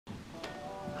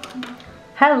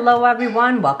Hello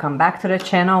everyone, welcome back to the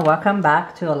channel, welcome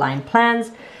back to Align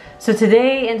Plans. So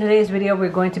today, in today's video,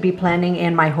 we're going to be planning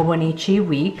in my Hobonichi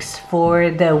weeks for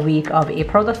the week of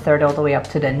April the 3rd all the way up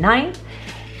to the 9th.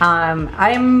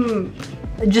 I'm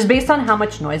just based on how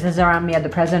much noise is around me at the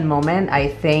present moment, I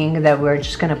think that we're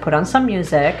just gonna put on some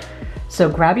music. So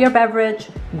grab your beverage,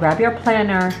 grab your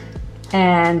planner,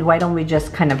 and why don't we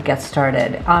just kind of get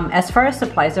started. As far as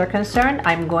supplies are concerned,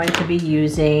 I'm going to be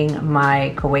using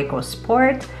my Kaweco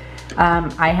Sport.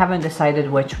 I haven't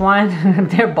decided which one.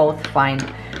 They're both fine.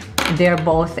 They're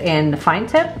both in fine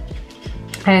tip.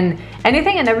 And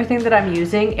anything and everything that I'm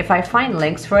using, if I find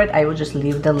links for it, I will just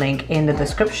leave the link in the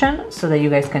description so that you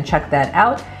guys can check that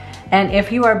out. And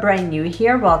if you are brand new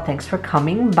here, well, thanks for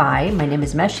coming by. My name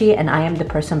is Meshi and I am the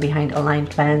person behind Align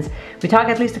Plans. We talk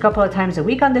at least a couple of times a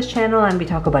week on this channel and we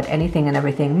talk about anything and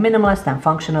everything minimalist and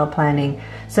functional planning.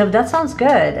 So if that sounds good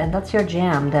and that's your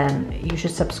jam, then you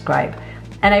should subscribe.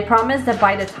 And I promise that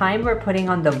by the time we're putting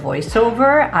on the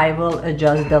voiceover, I will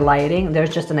adjust the lighting.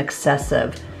 There's just an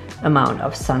excessive amount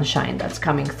of sunshine that's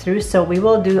coming through. So we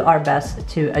will do our best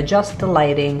to adjust the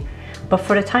lighting. But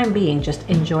for the time being, just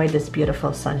enjoy this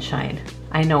beautiful sunshine.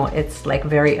 I know it's like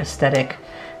very aesthetic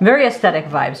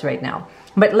vibes right now.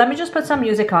 But let me just put some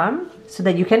music on so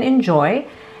that you can enjoy.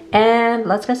 And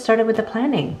let's get started with the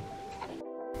planning.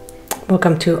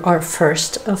 Welcome to our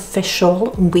first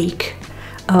official week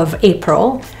of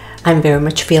April. I'm very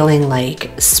much feeling like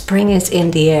spring is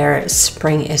in the air,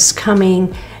 spring is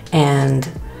coming, and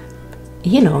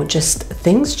you know, just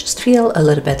things just feel a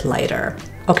little bit lighter.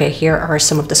 Okay, here are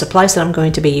some of the supplies that I'm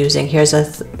going to be using. Here's a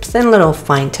thin little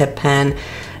fine tip pen.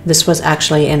 This was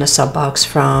actually in a sub box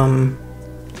from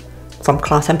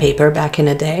Cloth and Paper back in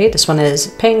the day. This one is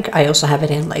pink. I also have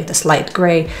it in like this light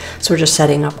gray. So we're just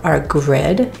setting up our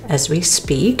grid as we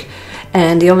speak.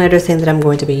 And the only other thing that I'm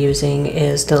going to be using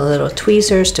is the little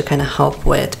tweezers to kind of help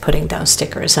with putting down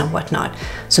stickers and whatnot.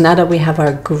 So now that we have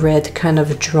our grid kind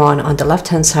of drawn on the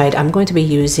left-hand side, I'm going to be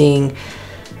using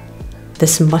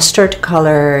this mustard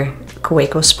color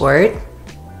Kaweco Sport.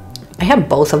 I have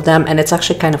both of them and it's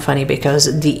actually kind of funny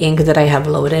because the ink that I have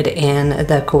loaded in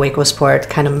the Kaweco Sport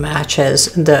kind of matches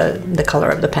the color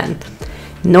of the pen.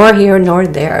 Nor here nor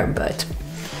there, but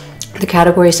the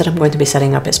categories that I'm going to be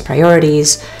setting up is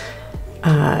priorities,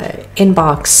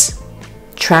 inbox,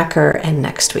 tracker, and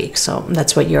next week. So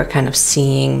that's what you're kind of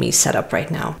seeing me set up right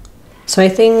now. So I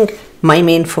think my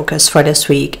main focus for this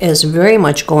week is very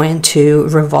much going to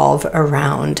revolve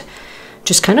around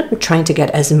just kind of trying to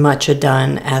get as much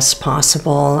done as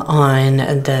possible on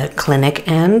the clinic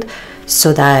end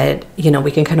so that, you know,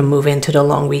 we can kind of move into the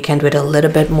long weekend with a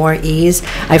little bit more ease.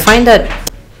 I find that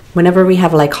whenever we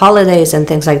have like holidays and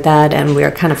things like that and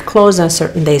we're kind of closed on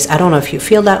certain days, I don't know if you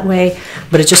feel that way,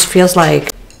 but it just feels like,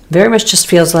 very much just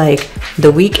feels like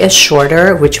the week is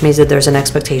shorter, which means that there's an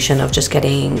expectation of just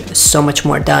getting so much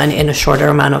more done in a shorter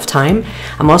amount of time.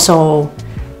 I'm also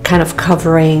kind of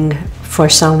covering for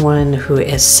someone who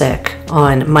is sick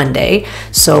on Monday.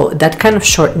 So that kind of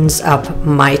shortens up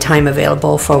my time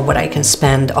available for what I can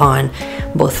spend on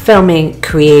both filming,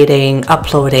 creating,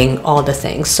 uploading, all the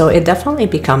things. So it definitely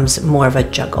becomes more of a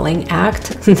juggling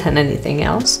act than anything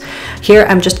else. Here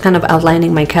I'm just kind of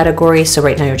outlining my categories. So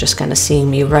right now you're just kind of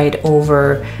seeing me right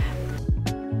over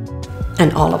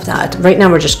and all of that. Right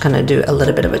now we're just gonna do a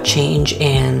little bit of a change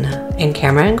in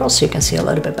camera angle so you can see a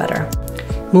little bit better.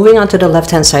 Moving on to the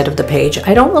left-hand side of the page,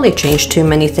 I don't really change too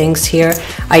many things here.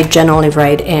 I generally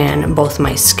write in both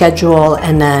my schedule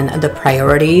and then the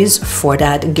priorities for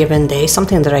that given day,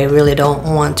 something that I really don't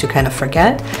want to kind of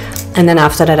forget. And then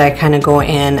after that, I kind of go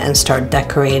in and start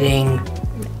decorating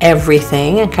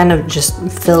everything and kind of just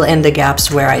fill in the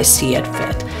gaps where I see it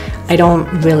fit. I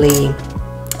don't know,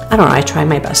 I try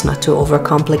my best not to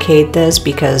overcomplicate this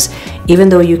because even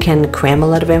though you can cram a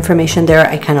lot of information there,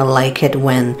 I kind of like it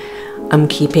when I'm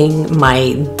keeping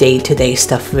my day-to-day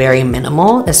stuff very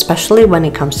minimal, especially when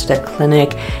it comes to the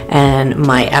clinic and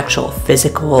my actual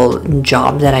physical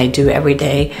job that I do every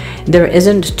day. There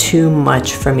isn't too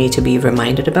much for me to be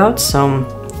reminded about. So,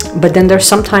 but then there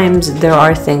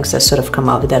are things that sort of come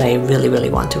up that I really, really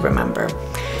want to remember.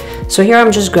 So here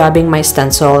I'm just grabbing my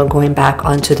stencil, going back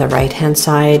onto the right-hand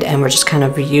side, and we're just kind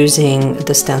of using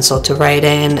the stencil to write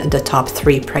in the top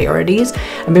 3 priorities.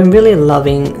 I've been really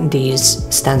loving these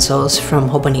stencils from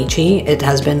Hobonichi. It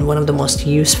has been one of the most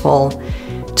useful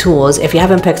tools. If you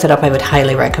haven't picked it up, I would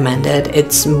highly recommend it.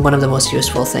 It's one of the most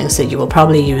useful things that you will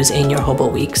probably use in your hobo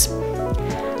weeks.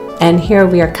 And here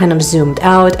we are kind of zoomed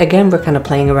out. Again, we're kind of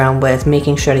playing around with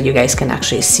making sure that you guys can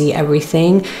actually see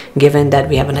everything, given that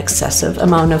we have an excessive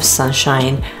amount of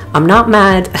sunshine. I'm not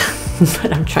mad.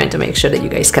 but I'm trying to make sure that you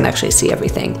guys can actually see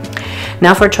everything.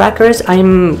 Now for trackers,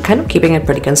 I'm kind of keeping it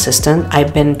pretty consistent.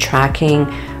 I've been tracking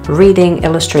reading,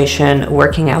 illustration,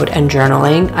 working out, and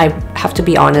journaling. I have to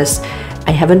be honest,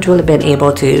 I haven't really been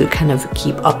able to kind of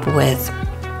keep up with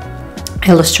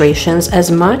illustrations as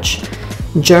much.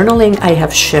 Journaling, I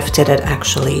have shifted it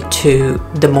actually to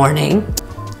the morning.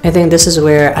 I think this is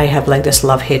where I have like this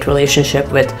love-hate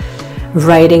relationship with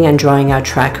writing and drawing out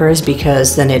trackers,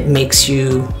 because then it makes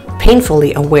you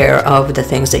painfully aware of the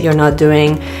things that you're not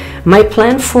doing. My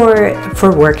plan for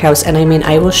workouts, and I mean,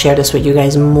 I will share this with you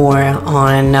guys more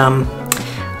on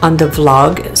the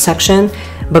vlog section,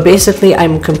 but basically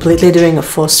I'm completely doing a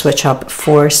full switch up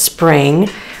for spring.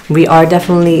 We are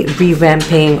definitely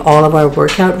revamping all of our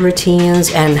workout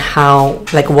routines and how,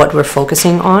 like, what we're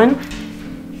focusing on.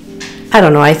 I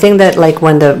don't know, I think that like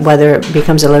when the weather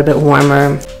becomes a little bit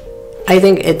warmer, I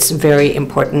think it's very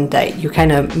important that you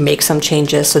kind of make some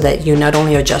changes so that you not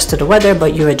only adjust to the weather,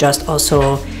 but you adjust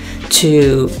also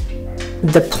to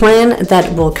the plan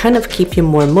that will kind of keep you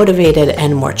more motivated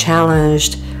and more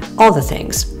challenged, all the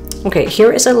things. Okay,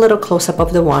 here is a little close-up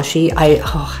of the washi. I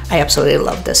absolutely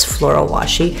love this floral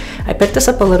washi. I picked this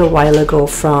up a little while ago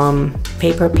from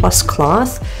Paper Plus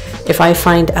Cloth. If I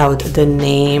find out the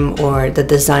name or the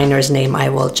designer's name, I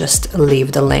will just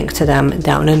leave the link to them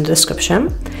down in the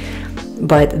description.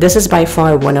 But this is by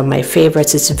far one of my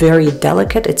favorites. It's very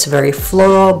delicate, it's very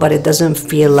floral, but it doesn't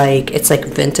feel like it's like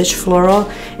vintage floral.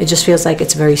 It just feels like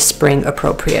it's very spring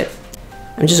appropriate.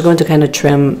 I'm just going to kind of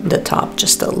trim the top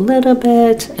just a little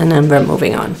bit, and then we're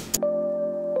moving on.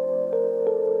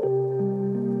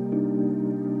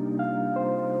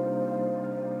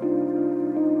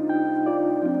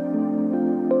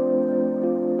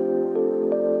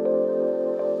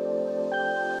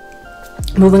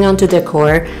 Moving on to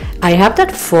decor, I have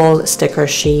that full sticker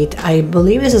sheet. I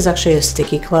believe this is actually a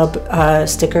Sticky Club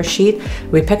sticker sheet.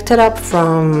 We picked it up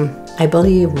from, I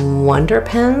believe, Wonder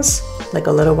Pens, like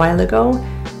a little while ago.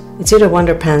 It's either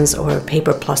Wonder Pens or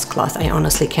Paper Plus Cloth. I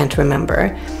honestly can't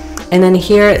remember. And then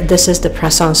here, this is the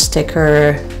press-on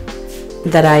sticker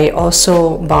that I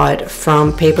also bought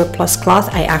from Paper Plus Cloth.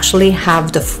 I actually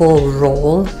have the full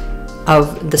roll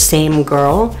of the same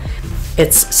girl.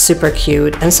 It's super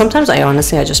cute, and sometimes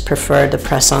I just prefer the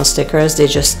press-on stickers. They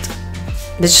just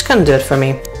kind of do it for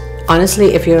me.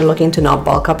 Honestly, if you're looking to not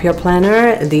bulk up your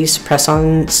planner, these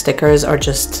press-on stickers are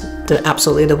just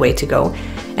absolutely the way to go.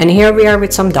 And here we are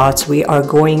with some dots. We are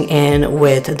going in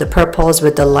with the purples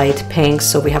with the light pinks.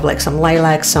 So we have like some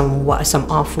lilac, some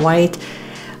off-white.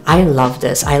 I love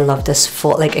this. I love this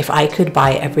full, like if I could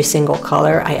buy every single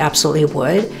color, I absolutely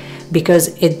would,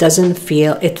 because it doesn't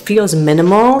feel, it feels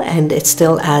minimal and it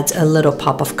still adds a little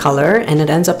pop of color, and it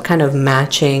ends up kind of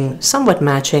matching, somewhat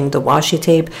matching the washi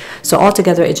tape. So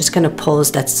altogether, it just kind of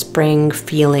pulls that spring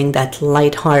feeling, that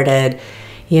lighthearted,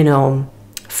 you know,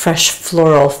 fresh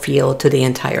floral feel to the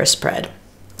entire spread.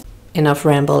 Enough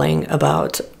rambling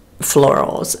about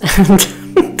florals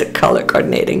and the color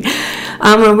coordinating.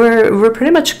 We're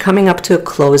pretty much coming up to a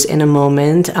close in a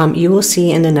moment. You will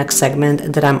see in the next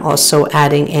segment that I'm also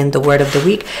adding in the word of the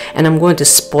week, and I'm going to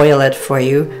spoil it for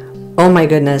you. Oh my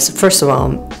goodness. First of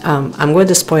all, I'm going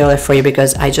to spoil it for you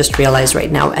because I just realized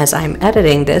right now as I'm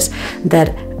editing this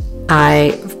that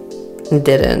I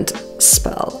didn't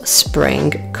spell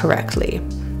spring correctly.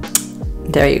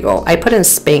 There you go. I put in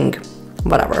sping,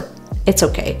 whatever. It's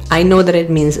okay. I know that it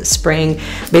means spring.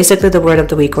 Basically, the word of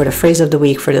the week or the phrase of the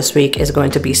week for this week is going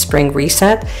to be spring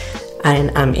reset,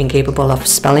 and I'm incapable of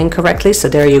spelling correctly. So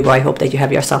there you go. I hope that you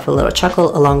have yourself a little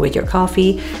chuckle along with your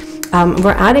coffee.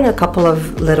 We're adding a couple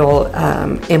of little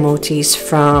emojis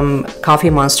from Coffee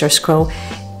Monster Scroll.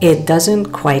 It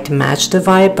doesn't quite match the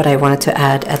vibe, but I wanted to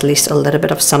add at least a little bit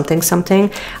of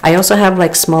something. I also have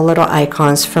like small little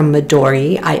icons from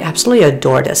Midori. I absolutely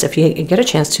adore this. If you get a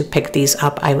chance to pick these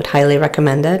up, I would highly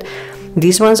recommend it.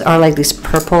 These ones are like these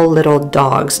purple little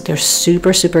dogs. They're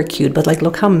super, super cute, but like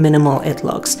look how minimal it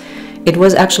looks. It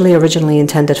was actually originally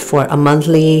intended for a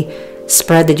monthly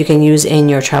spread that you can use in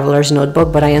your traveler's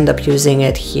notebook, but I end up using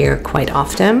it here quite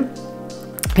often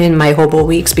in my hobo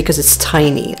weeks because it's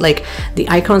tiny. Like the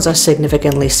icons are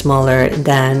significantly smaller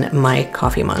than my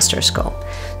Coffee Monster skull,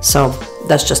 so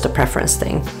that's just a preference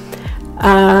thing.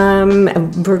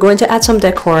 We're going to add some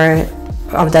decor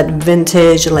of that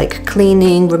vintage like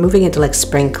cleaning. We're moving into like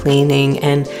spring cleaning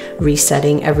and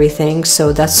resetting everything,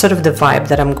 so that's sort of the vibe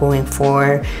that I'm going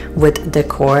for with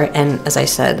decor. And as I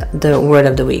said, the word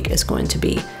of the week is going to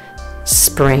be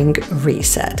spring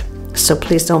reset. So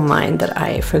please don't mind that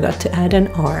I forgot to add an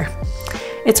R.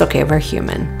 It's okay, we're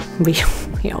human.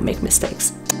 We all make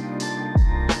mistakes.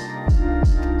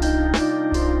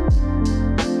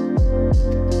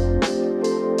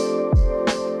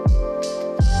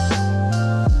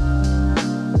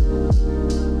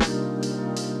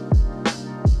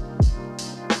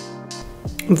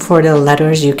 for the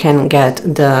letters, you can get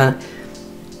the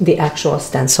actual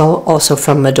stencil also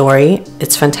from Midori.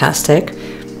 It's fantastic.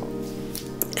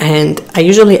 And I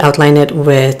usually outline it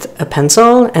with a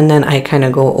pencil, and then I kind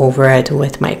of go over it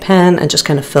with my pen and just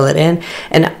kind of fill it in.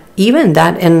 And even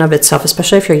that in and of itself,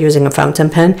 especially if you're using a fountain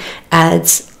pen,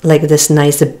 adds like this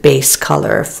nice base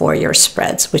color for your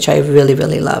spreads, which I really,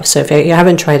 really love. So if you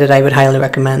haven't tried it, I would highly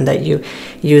recommend that you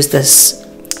use this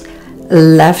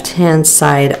left hand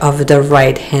side of the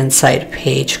right hand side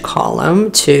page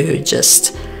column to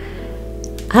just,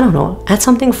 I don't know, add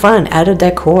something fun, add a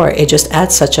decor. It just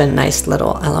adds such a nice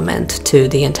little element to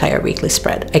the entire weekly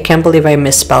spread. I can't believe I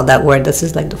misspelled that word. This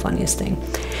is like the funniest thing.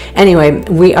 Anyway,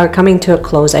 we are coming to a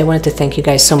close. I wanted to thank you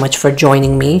guys so much for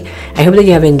joining me. I hope that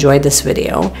you have enjoyed this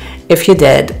video. If you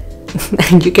did,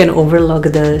 and you can overlook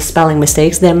the spelling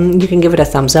mistakes, then you can give it a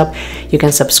thumbs up. You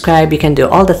can subscribe. You can do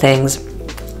all the things.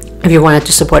 If you wanted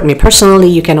to support me personally,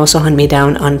 you can also hunt me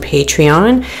down on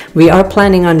Patreon. We are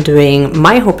planning on doing,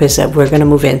 my hope is that we're going to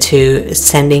move into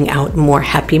sending out more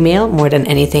happy mail more than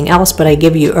anything else, but I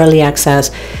give you early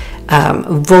access,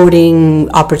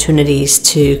 voting opportunities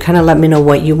to kind of let me know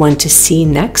what you want to see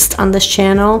next on this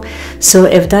channel. So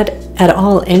if that at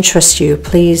all interests you,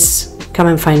 please come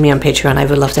and find me on Patreon. I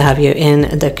would love to have you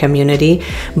in the community.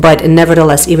 But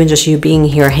nevertheless, even just you being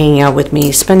here, hanging out with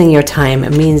me, spending your time,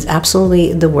 it means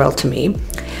absolutely the world to me.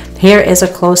 Here is a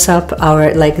close-up,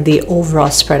 the overall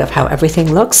spread of how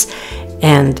everything looks.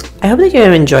 And I hope that you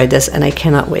have enjoyed this, and I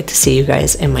cannot wait to see you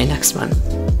guys in my next one.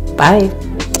 Bye.